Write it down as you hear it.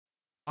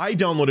I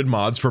downloaded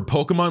mods for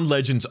Pokemon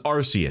Legends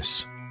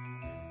Arceus.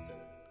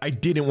 I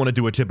didn't want to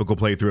do a typical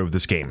playthrough of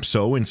this game,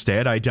 so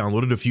instead I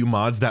downloaded a few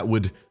mods that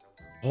would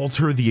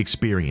alter the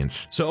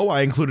experience. So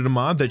I included a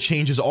mod that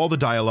changes all the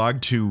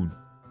dialogue to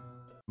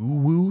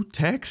woo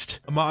text,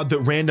 a mod that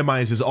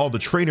randomizes all the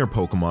trainer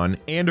Pokemon,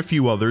 and a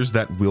few others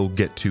that we'll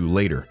get to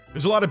later.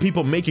 There's a lot of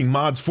people making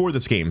mods for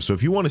this game, so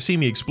if you want to see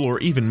me explore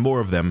even more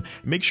of them,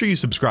 make sure you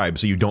subscribe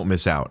so you don't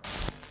miss out.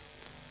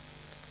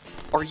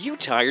 Are you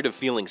tired of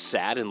feeling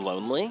sad and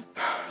lonely?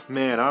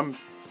 Man,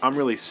 I'm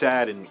really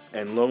sad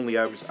and lonely.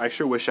 I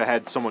sure wish I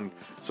had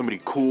somebody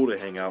cool to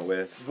hang out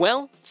with.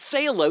 Well,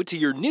 say hello to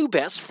your new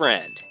best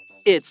friend.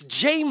 It's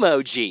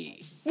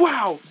Jmoji.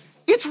 Wow,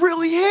 it's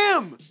really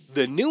him!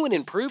 The new and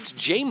improved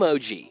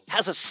Jmoji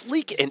has a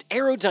sleek and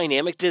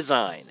aerodynamic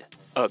design.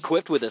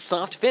 Equipped with a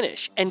soft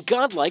finish and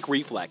godlike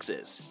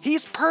reflexes,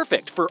 he's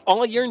perfect for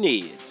all your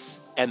needs.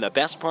 And the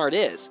best part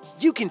is,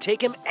 you can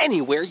take him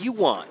anywhere you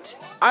want.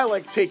 I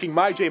like taking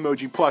my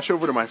Jmoji plush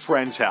over to my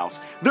friend's house.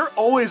 They're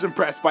always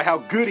impressed by how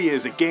good he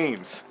is at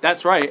games.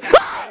 That's right.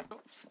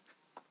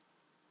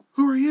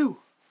 Who are you?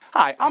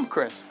 Hi, I'm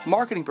Chris,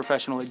 marketing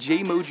professional at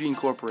Jmoji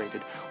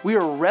Incorporated. We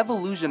are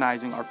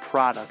revolutionizing our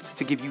product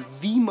to give you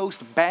the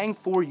most bang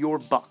for your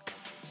buck.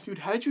 Dude,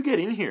 how did you get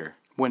in here?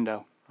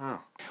 Window. Oh.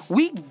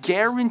 We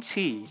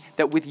guarantee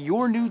that with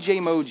your new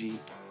Jmoji,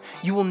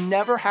 you will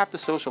never have to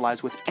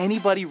socialize with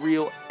anybody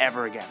real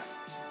ever again.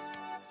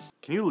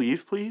 Can you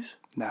leave, please?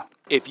 No.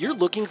 If you're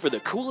looking for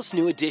the coolest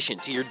new addition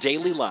to your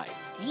daily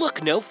life,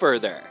 look no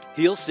further.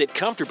 He'll sit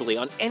comfortably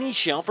on any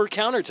shelf or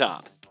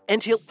countertop,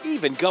 and he'll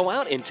even go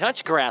out and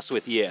touch grass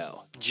with you.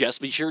 Just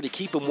be sure to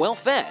keep him well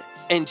fed,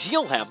 and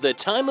you'll have the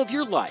time of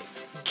your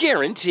life.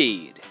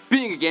 Guaranteed.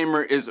 Being a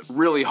gamer is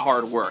really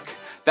hard work.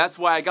 That's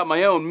why I got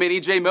my own mini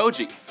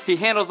Jmoji. He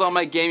handles all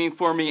my gaming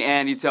for me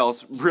and he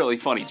tells really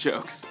funny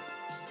jokes.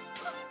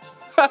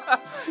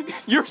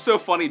 You're so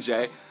funny,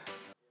 Jay.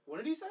 What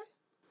did he say?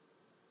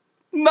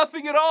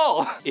 Nothing at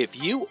all.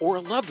 If you or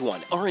a loved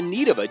one are in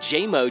need of a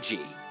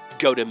Jmoji,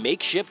 go to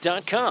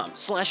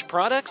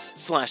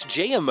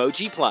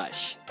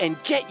makeship.com/products/Jmojiplush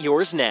and get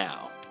yours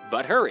now.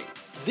 But hurry,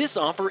 this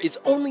offer is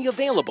only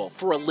available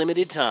for a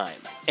limited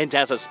time. And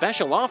as a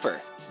special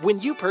offer,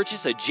 when you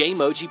purchase a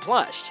Jmoji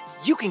plush,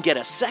 you can get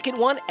a second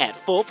one at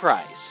full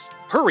price.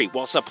 Hurry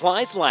while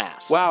supplies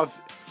last. Wow,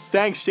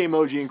 thanks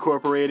Jmoji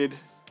Incorporated.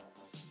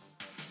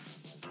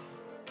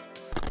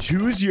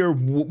 Choose your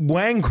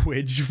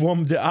language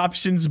from the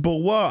options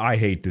below. I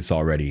hate this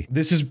already.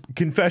 This is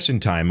confession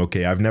time,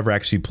 okay? I've never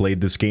actually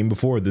played this game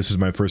before. This is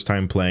my first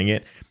time playing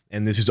it,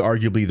 and this is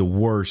arguably the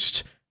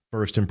worst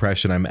first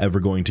impression I'm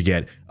ever going to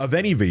get of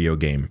any video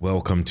game.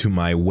 Welcome to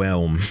my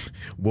realm,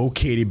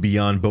 located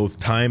beyond both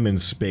time and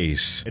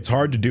space. It's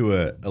hard to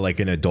do like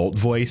an adult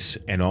voice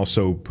and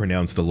also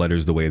pronounce the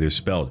letters the way they're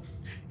spelled.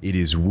 It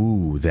is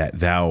woo that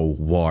thou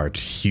art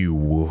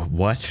Hugh.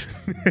 What?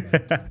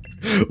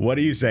 What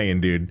are you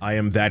saying, dude? I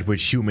am that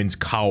which humans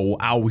call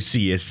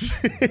Arceus.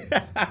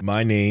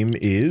 My name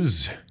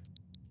is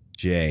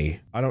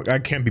J. I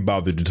can't be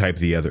bothered to type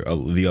the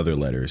other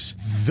letters.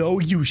 Though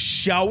you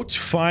shalt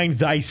find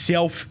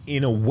thyself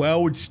in a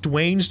world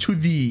strange to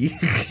thee.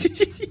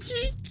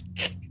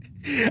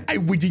 I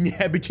was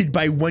inhabited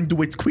by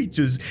wondrous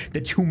creatures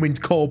that humans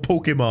call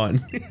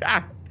Pokémon.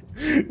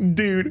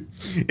 Dude,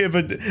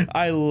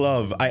 I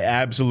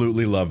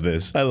absolutely love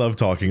this. I love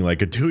talking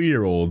like a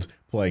 2-year-old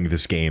playing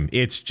this game.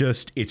 It's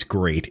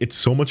great. It's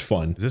so much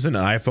fun. Is this an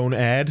iPhone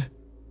ad? I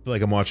feel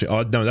like I'm watching.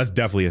 Oh, no, that's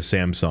definitely a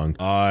Samsung.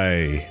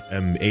 I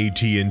am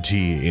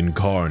AT&T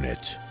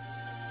incarnate,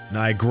 and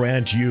I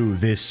grant you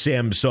this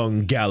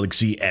Samsung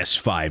Galaxy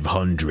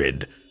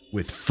S500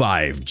 with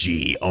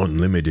 5G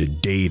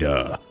unlimited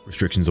data.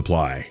 Restrictions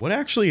apply. What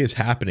actually is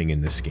happening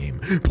in this game?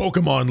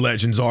 Pokemon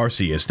Legends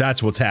Arceus,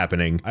 that's what's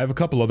happening. I have a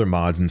couple other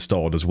mods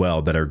installed as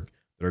well that are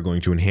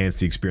going to enhance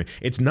the experience.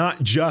 It's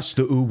not just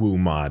the Uwu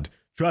mod.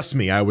 Trust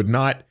me, I would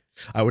not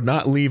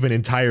leave an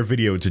entire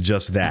video to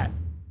just that.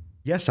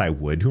 Yes, I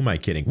would. Who am I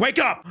kidding? Wake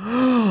up!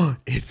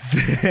 It's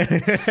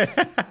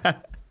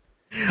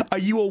Are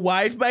you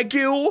alive,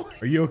 Magoo?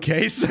 Are you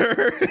okay,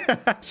 sir?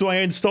 So I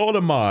installed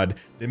a mod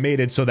that made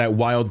it so that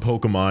wild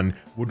Pokemon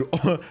would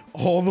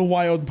all the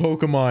wild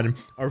Pokemon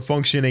are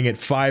functioning at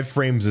 5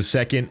 frames a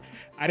second.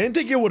 I didn't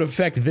think it would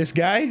affect this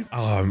guy.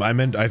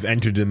 I've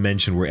entered a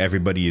dimension where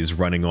everybody is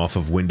running off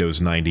of Windows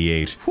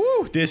 98.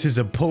 Whew, this is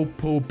a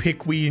Popo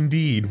Pickwe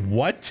indeed.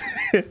 What?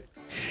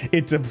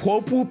 It's a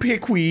Popo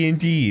Pickwe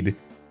indeed.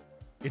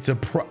 It's a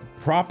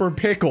proper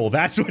pickle.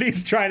 That's what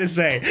he's trying to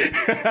say.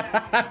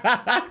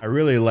 I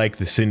really like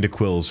the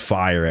Cyndaquil's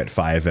fire at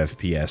 5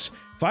 FPS.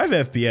 5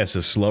 FPS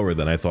is slower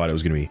than I thought it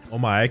was gonna be. Oh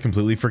my, I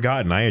completely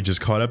forgotten. I had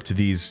just caught up to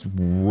these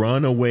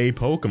runaway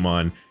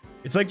Pokemon.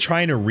 It's like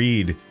trying to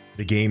read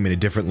the game in a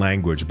different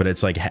language, but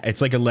it's like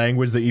a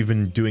language that you've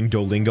been doing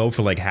Duolingo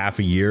for like half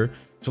a year.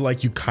 So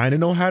like you kind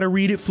of know how to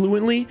read it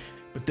fluently,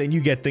 but then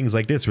you get things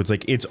like this where it's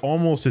like, it's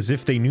almost as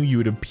if they knew you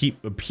would appear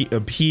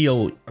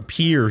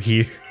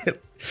here.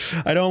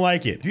 I don't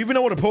like it. Do you even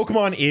know what a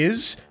Pokemon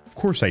is? Of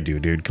course I do,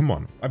 dude. Come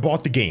on. I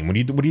bought the game. What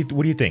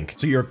do you think?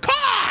 So you're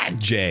COD,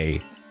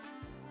 Jay.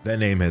 That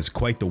name has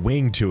quite the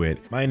wing to it.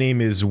 My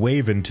name is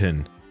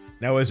Wavington.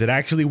 Now, is it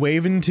actually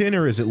Wavington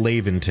or is it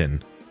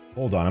Lavington?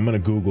 Hold on, I'm gonna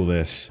Google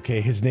this.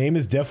 Okay, his name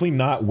is definitely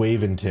not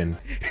Wavington.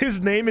 His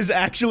name is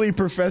actually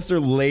Professor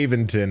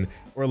Lavington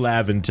or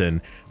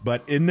Lavington.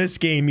 But in this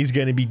game, he's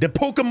gonna be the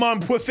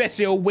Pokemon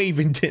Professor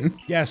Wavington.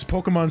 Yes,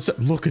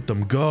 Pokemon, look at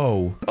them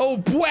go. Oh,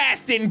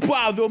 blast and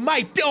bother,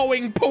 my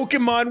darling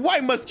Pokemon,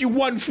 why must you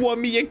run for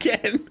me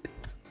again?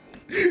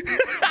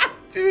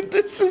 Dude,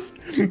 this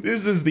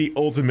is the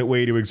ultimate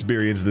way to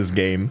experience this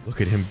game.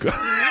 Look at him go.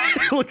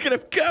 Look at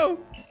him go.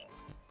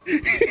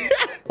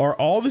 Are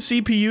all the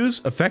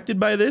CPUs affected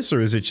by this,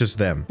 or is it just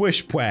them?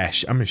 Wish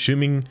Plash. I'm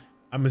assuming,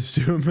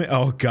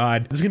 oh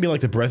god. This is gonna be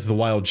like the Breath of the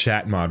Wild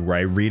chat mod where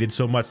I read it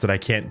so much that I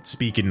can't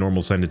speak in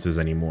normal sentences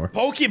anymore.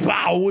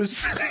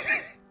 Pokeballs!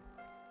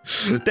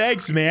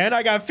 Thanks, man.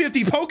 I got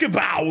 50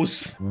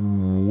 Pokeballs!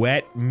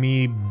 Let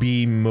me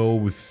be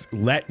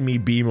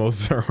more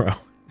thorough.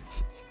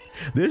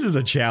 This is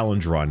a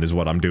challenge run is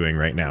what I'm doing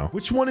right now.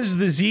 Which one is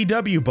the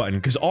ZW button?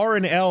 Because R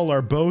and L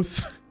are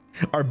both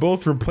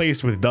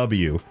replaced with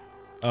W.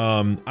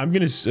 I'm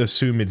gonna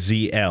assume it's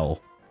ZL.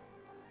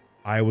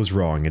 I was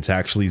wrong. It's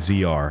actually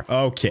ZR.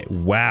 Okay,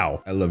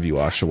 wow. I love you,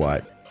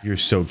 Oshawott. You're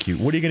so cute.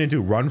 What are you gonna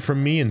do? Run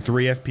from me in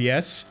 3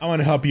 FPS? I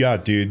wanna help you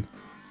out, dude.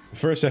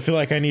 First, I feel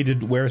like I need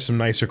to wear some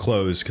nicer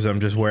clothes because I'm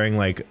just wearing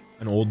like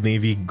an Old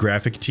Navy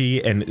graphic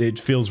tee and it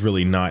feels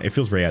really not, it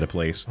feels very out of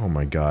place. Oh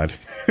my god.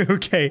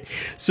 Okay,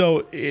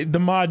 so the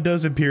mod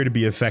does appear to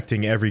be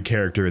affecting every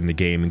character in the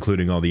game,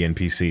 including all the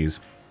NPCs.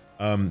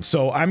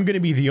 So I'm gonna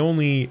be the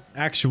only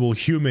actual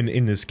human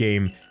in this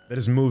game that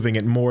is moving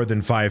at more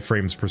than 5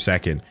 frames per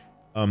second.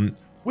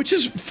 Which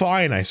is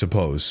fine, I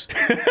suppose.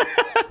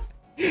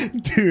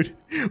 Dude,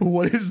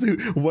 what is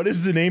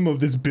the name of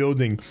this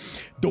building?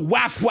 The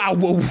Waff Wow.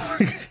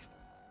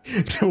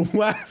 The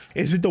Waff,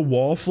 is it the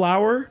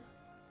Wallflower?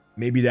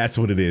 Maybe that's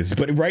what it is,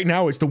 but right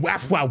now it's the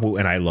Waff Wow,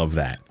 and I love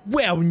that.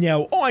 Well,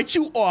 now, aren't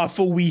you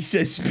awfully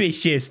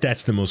suspicious?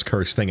 That's the most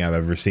cursed thing I've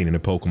ever seen in a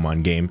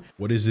Pokemon game.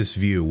 What is this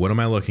view? What am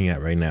I looking at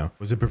right now?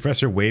 Was it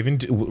Professor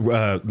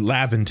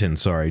Lavington,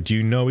 sorry. Do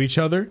you know each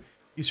other?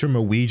 He's from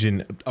a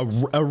region, a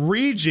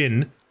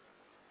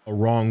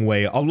long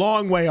way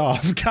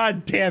off.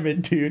 God damn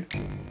it, dude.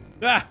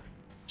 Ah!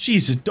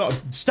 Jesus,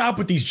 stop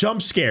with these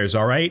jump scares,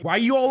 all right? Why are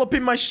you all up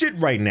in my shit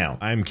right now?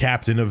 I'm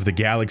captain of the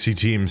Galaxy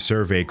Team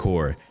Survey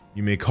Corps.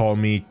 You may call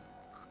me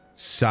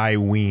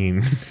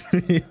Cyween.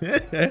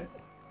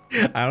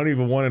 I don't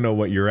even want to know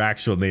what your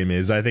actual name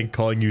is. I think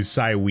calling you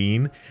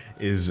Cyween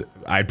is,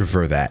 I'd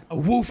prefer that. A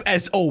wolf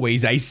as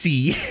always, I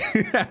see.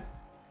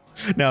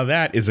 Now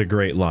that is a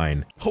great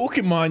line.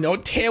 Pokemon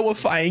are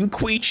terrifying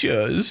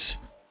creatures.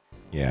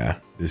 Yeah,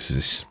 this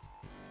is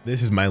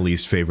my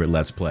least favorite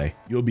Let's Play.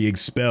 You'll be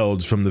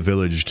expelled from the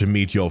village to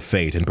meet your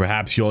fate and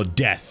perhaps your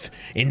death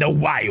in the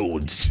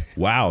wilds.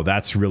 Wow,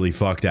 that's really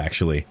fucked,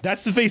 actually.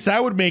 That's the face I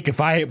would make if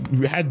I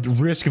had the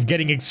risk of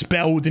getting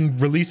expelled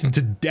and released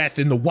into death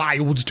in the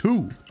wilds,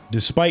 too.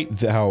 Despite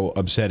how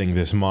upsetting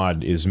this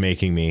mod is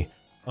making me,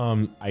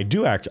 I'm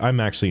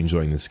actually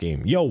enjoying this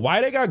game. Yo,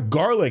 why they got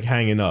garlic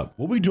hanging up?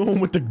 What we doing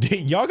with the,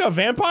 y'all got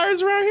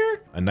vampires around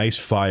here? A nice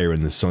fire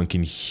in the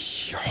sunken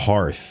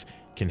hearth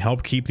can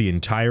help keep the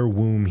entire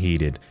womb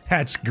heated.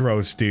 That's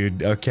gross,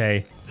 dude.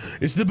 Okay.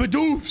 It's the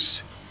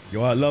Bidoofs.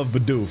 Yo, I love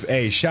Bidoof.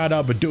 Hey, shout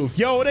out Bidoof.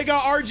 Yo, they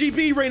got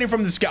RGB raining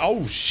from the sky.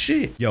 Oh,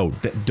 shit. Yo,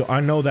 I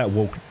know that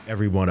woke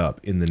everyone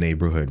up in the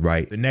neighborhood,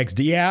 right? The next,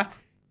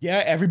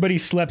 yeah, everybody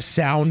slept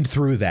sound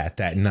through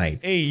that night.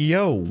 Hey,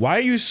 yo, why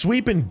are you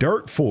sweeping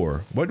dirt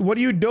for? What are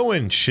you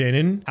doing,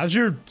 Shannon? How's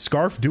your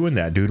scarf doing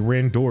that, dude? We're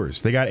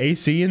indoors. They got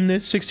AC in the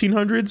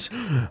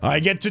 1600s? I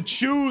get to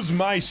choose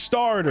my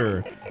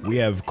starter. We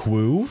have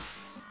Quoo,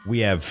 we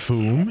have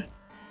Foom,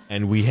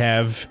 and we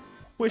have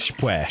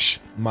Wishplash,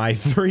 my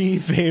 3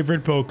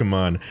 favorite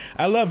Pokemon.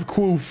 I love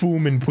Quoo,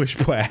 Foom, and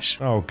Wishplash.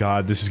 Oh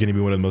god, this is gonna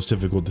be one of the most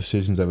difficult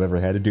decisions I've ever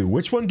had to do.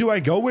 Which one do I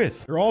go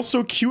with? They're all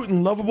so cute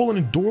and lovable and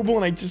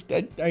adorable,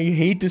 and I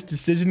hate this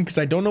decision because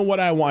I don't know what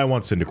I want. I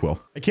want Cyndaquil.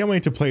 I can't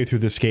wait to play through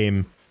this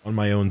game on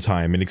my own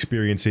time and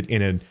experience it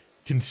in a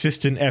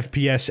consistent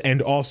FPS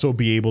and also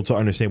be able to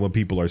understand what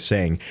people are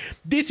saying.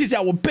 This is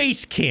our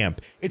base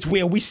camp. It's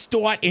where we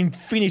start and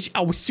finish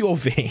our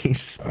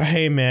surveys.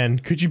 Hey man,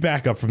 could you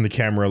back up from the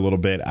camera a little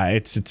bit?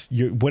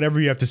 Whatever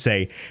you have to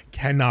say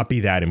cannot be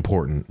that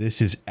important.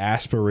 This is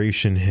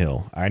Aspiration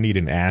Hill. I need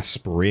an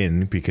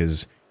aspirin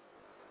because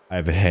I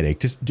have a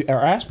headache.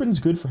 Are aspirins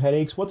good for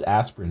headaches? What's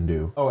aspirin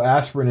do? Oh,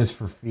 aspirin is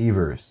for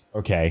fevers.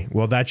 Okay,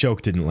 well that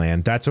joke didn't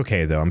land. That's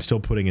okay though. I'm still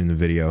putting it in the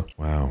video.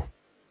 Wow,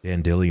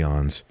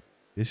 dandelions.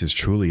 This is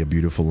truly a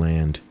beautiful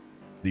land.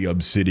 The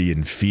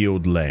Obsidian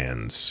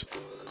Fieldlands.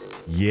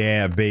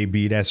 Yeah,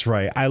 baby, that's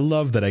right. I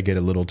love that I get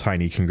a little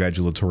tiny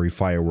congratulatory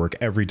firework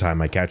every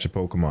time I catch a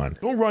Pokemon.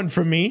 Don't run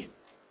from me.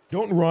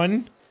 Don't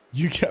run.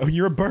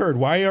 You're a bird.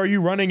 Why are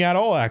you running at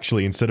all,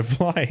 actually, instead of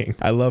flying?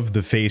 I love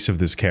the face of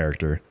this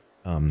character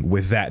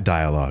with that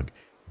dialogue.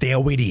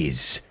 There it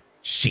is.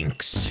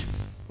 Shinx.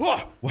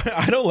 Oh,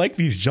 I don't like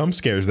these jump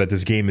scares that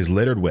this game is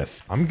littered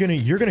with.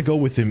 You're gonna go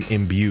with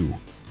Imbue.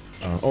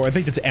 Or I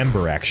think that's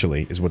Ember,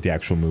 actually, is what the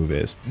actual move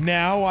is.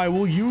 Now I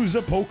will use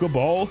a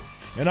Pokeball,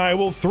 and I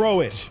will throw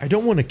it. I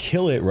don't want to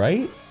kill it,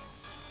 right?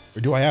 Or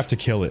do I have to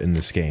kill it in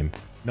this game?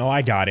 No,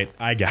 I got it.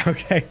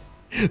 Okay.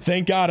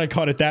 Thank God I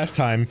caught it that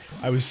time.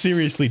 I was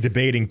seriously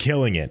debating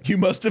killing it. You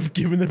must have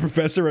given the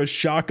professor a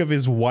shock of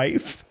his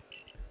wife?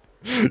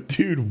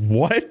 Dude,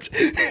 what?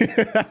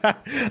 I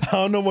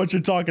don't know what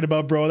you're talking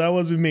about, bro. That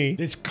wasn't me.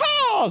 This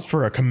calls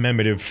for a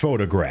commemorative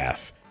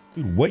photograph.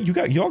 Dude, what?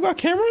 Y'all got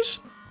cameras?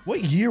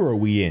 What year are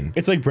we in?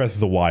 It's like Breath of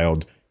the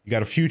Wild. You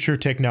got a future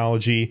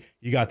technology,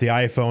 you got the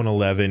iPhone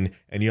 11,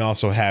 and you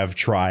also have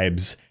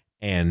tribes,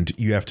 and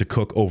you have to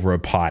cook over a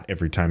pot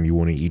every time you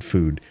want to eat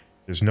food.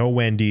 There's no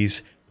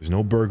Wendy's, there's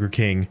no Burger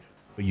King,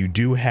 but you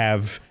do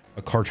have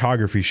a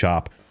cartography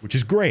shop, which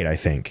is great, I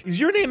think. Is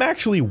your name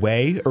actually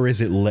Wei, or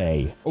is it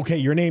Lei? Okay,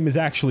 your name is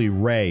actually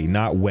Ray,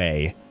 not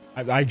Wei.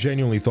 I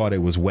genuinely thought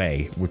it was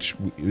Wei, which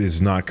is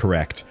not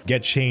correct.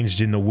 Get changed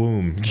in the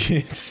womb.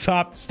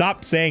 Stop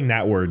saying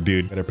that word,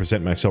 dude. Better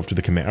present myself to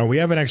the commander. Oh, we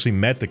haven't actually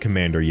met the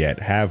commander yet,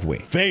 have we?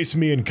 Face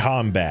me in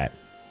combat.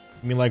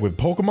 I mean, like with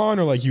Pokemon,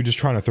 or like you just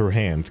trying to throw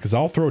hands? Because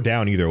I'll throw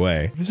down either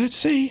way. What does that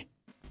say?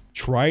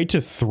 Try to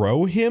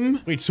throw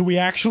him? Wait, so we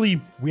actually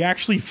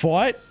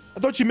fought? I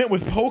thought you meant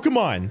with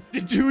Pokemon.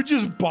 Did dude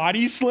just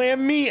body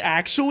slam me,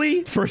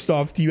 actually? First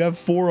off, do you have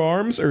 4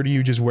 arms, or do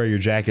you just wear your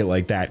jacket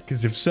like that?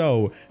 Because if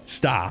so,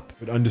 stop.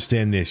 But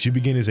understand this, you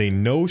begin as a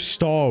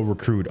no-stall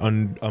recruit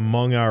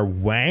among our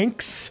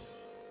wanks?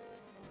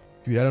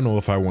 Dude, I don't know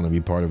if I want to be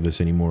part of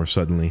this anymore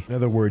suddenly. In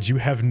other words, you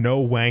have no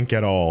wank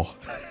at all.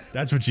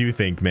 That's what you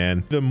think,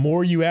 man. The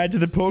more you add to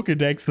the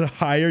Pokedex, the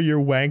higher your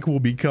wank will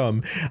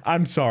become.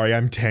 I'm sorry,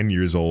 I'm 10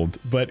 years old,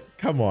 but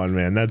come on,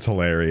 man, that's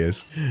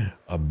hilarious.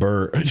 A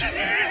bird.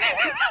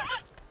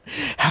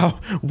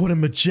 What a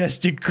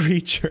majestic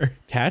creature.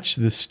 Catch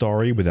the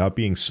starry without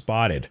being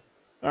spotted.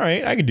 All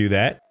right, I can do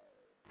that.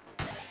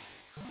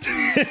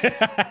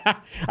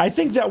 I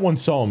think that one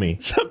saw me.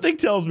 Something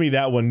tells me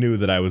that one knew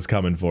that I was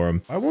coming for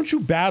him. Why won't you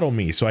battle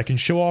me so I can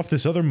show off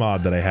this other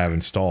mod that I have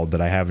installed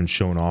that I haven't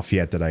shown off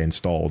yet that I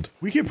installed?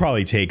 We could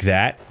probably take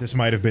that. This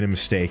might have been a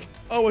mistake.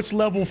 Oh, it's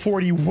level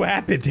 40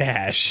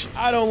 Wapidash.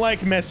 I don't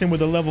like messing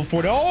with a level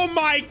 40. Oh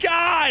my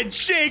God,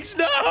 Shakes,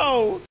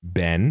 no!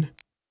 Ben,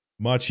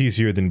 much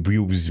easier than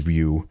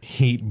Bew.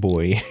 Heat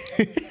boy.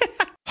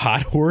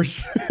 Hot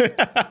horse.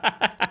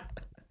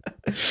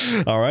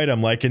 All right,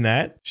 I'm liking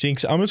that.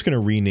 Shinx, I'm just gonna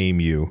rename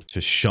you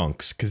to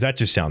Shunks, because that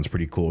just sounds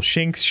pretty cool.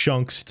 Shinx,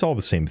 Shunks, it's all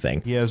the same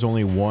thing. He has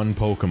only 1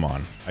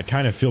 Pokemon. I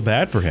kind of feel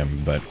bad for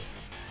him, but...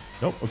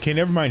 Nope, okay,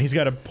 never mind. He's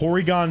got a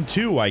Porygon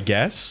 2, I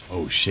guess.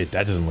 Oh shit,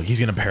 that doesn't look... He's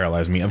gonna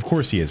paralyze me. Of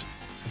course he is.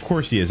 Of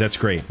course he is, that's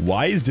great.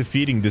 Why is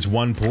defeating this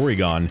one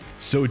Porygon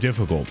so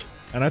difficult?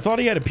 And I thought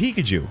he had a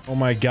Pikachu. Oh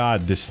my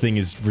God, this thing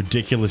is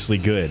ridiculously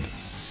good.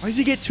 Why does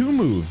he get 2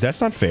 moves?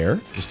 That's not fair.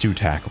 Just do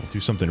tackle.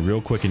 Do something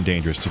real quick and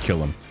dangerous to kill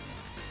him.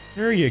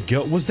 There you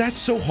go. Was that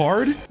so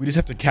hard? We just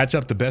have to catch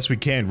up the best we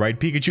can, right,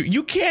 Pikachu?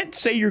 You can't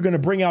say you're gonna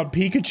bring out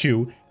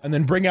Pikachu and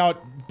then bring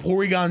out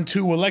Porygon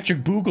 2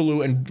 Electric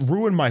Boogaloo and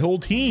ruin my whole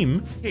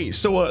team. Hey,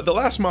 so the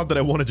last mod that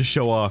I wanted to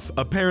show off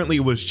apparently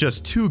was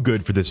just too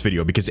good for this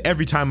video because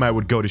every time I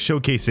would go to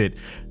showcase it,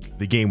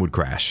 the game would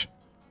crash.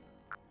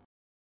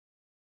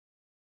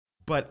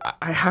 But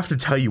I have to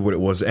tell you what it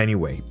was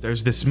anyway.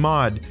 There's this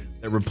mod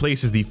that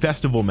replaces the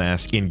festival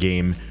mask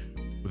in-game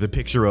with a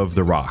picture of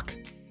The Rock.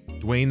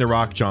 Dwayne "The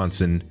Rock"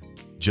 Johnson,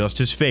 just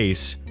his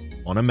face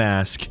on a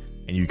mask,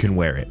 and you can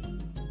wear it.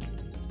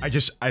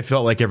 I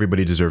felt like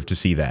everybody deserved to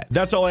see that.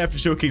 That's all I have to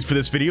showcase for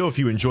this video. If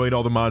you enjoyed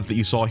all the mods that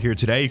you saw here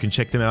today, you can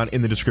check them out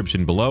in the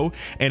description below.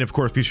 And of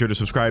course, be sure to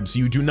subscribe so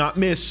you do not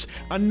miss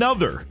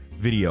another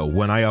video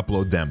when I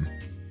upload them.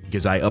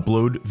 Because I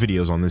upload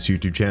videos on this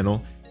YouTube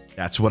channel.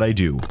 That's what I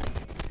do.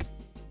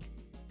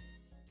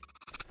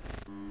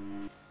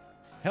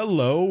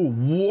 Hello.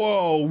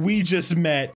 Whoa, we just met.